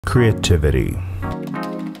Creativity.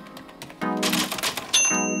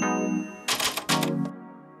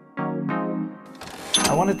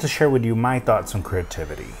 I wanted to share with you my thoughts on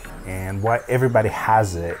creativity and why everybody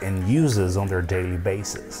has it and uses on their daily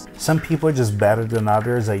basis. Some people are just better than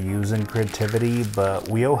others at using creativity, but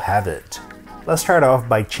we all have it. Let's start off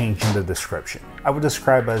by changing the description. I would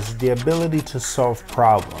describe as the ability to solve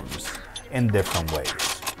problems in different ways.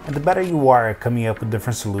 And the better you are at coming up with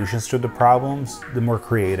different solutions to the problems, the more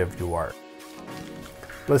creative you are.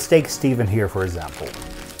 Let's take Steven here for example.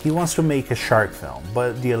 He wants to make a shark film,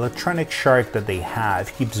 but the electronic shark that they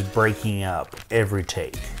have keeps breaking up every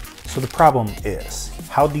take. So the problem is,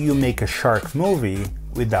 how do you make a shark movie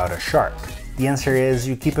without a shark? The answer is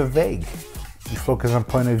you keep it vague. You focus on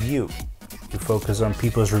point of view. You focus on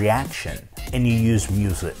people's reaction, and you use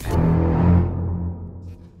music.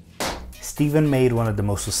 Steven made one of the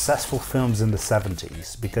most successful films in the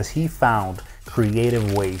 70s because he found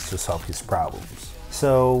creative ways to solve his problems.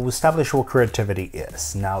 So we established what creativity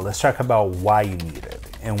is. Now let's talk about why you need it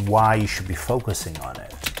and why you should be focusing on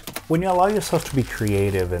it. When you allow yourself to be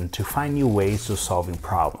creative and to find new ways to solving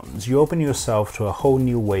problems, you open yourself to a whole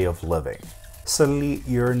new way of living. Suddenly,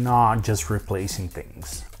 you're not just replacing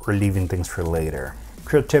things or leaving things for later.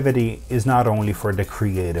 Creativity is not only for the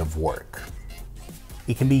creative work.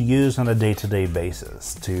 It can be used on a day-to-day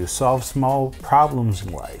basis to solve small problems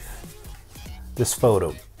in life. This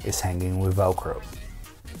photo is hanging with Velcro.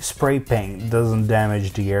 Spray paint doesn't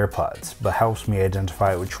damage the AirPods, but helps me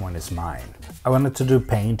identify which one is mine. I wanted to do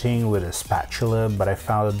painting with a spatula, but I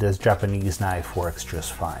found that this Japanese knife works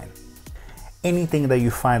just fine. Anything that you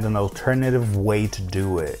find an alternative way to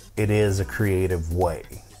do it, it is a creative way.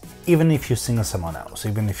 Even if you sing to someone else,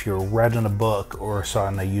 even if you read in a book or saw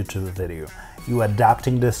in a YouTube video, you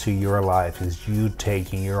adapting this to your life is you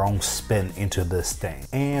taking your own spin into this thing.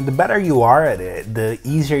 And the better you are at it, the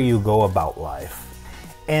easier you go about life.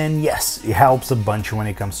 And yes, it helps a bunch when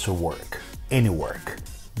it comes to work, any work.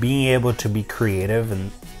 Being able to be creative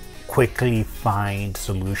and quickly find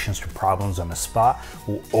solutions to problems on the spot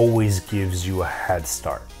will always gives you a head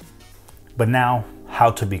start. But now,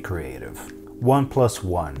 how to be creative. 1 +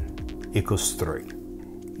 1 = 3.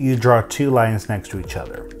 You draw two lines next to each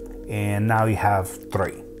other, and now you have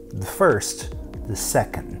 3. The first, the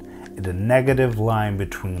second, and the negative line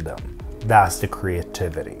between them. That's the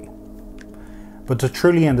creativity. But to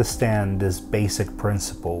truly understand this basic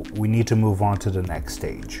principle, we need to move on to the next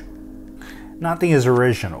stage. Nothing is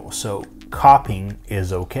original, so copying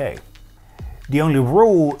is okay. The only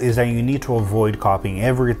rule is that you need to avoid copying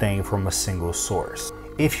everything from a single source.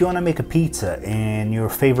 If you want to make a pizza and your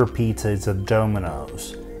favorite pizza is a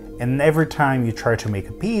Domino's, and every time you try to make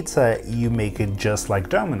a pizza, you make it just like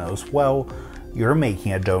Domino's, well, you're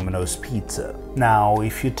making a Domino's pizza. Now,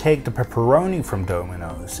 if you take the pepperoni from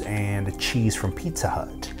Domino's and the cheese from Pizza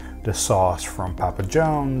Hut, the sauce from Papa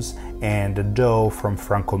John's, and the dough from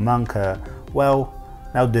Franco Manca, well,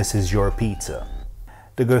 now this is your pizza.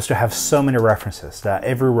 The goal is to have so many references that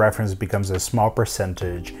every reference becomes a small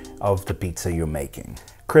percentage of the pizza you're making.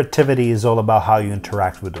 Creativity is all about how you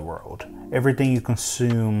interact with the world. Everything you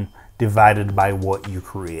consume divided by what you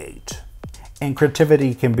create. And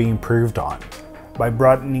creativity can be improved on by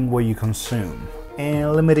broadening what you consume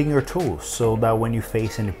and limiting your tools so that when you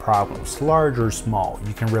face any problems, large or small,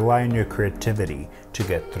 you can rely on your creativity to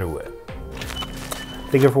get through it.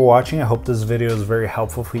 Thank you for watching. I hope this video is very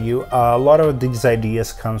helpful for you. A lot of these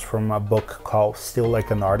ideas comes from a book called Still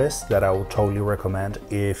Like an Artist that I would totally recommend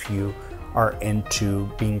if you are into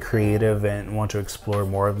being creative and want to explore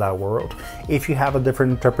more of that world. If you have a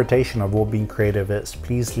different interpretation of what being creative is,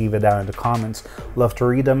 please leave it down in the comments. Love to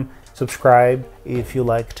read them. Subscribe if you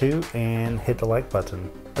like to, and hit the like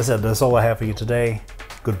button. As I said, that's all I have for you today.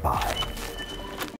 Goodbye.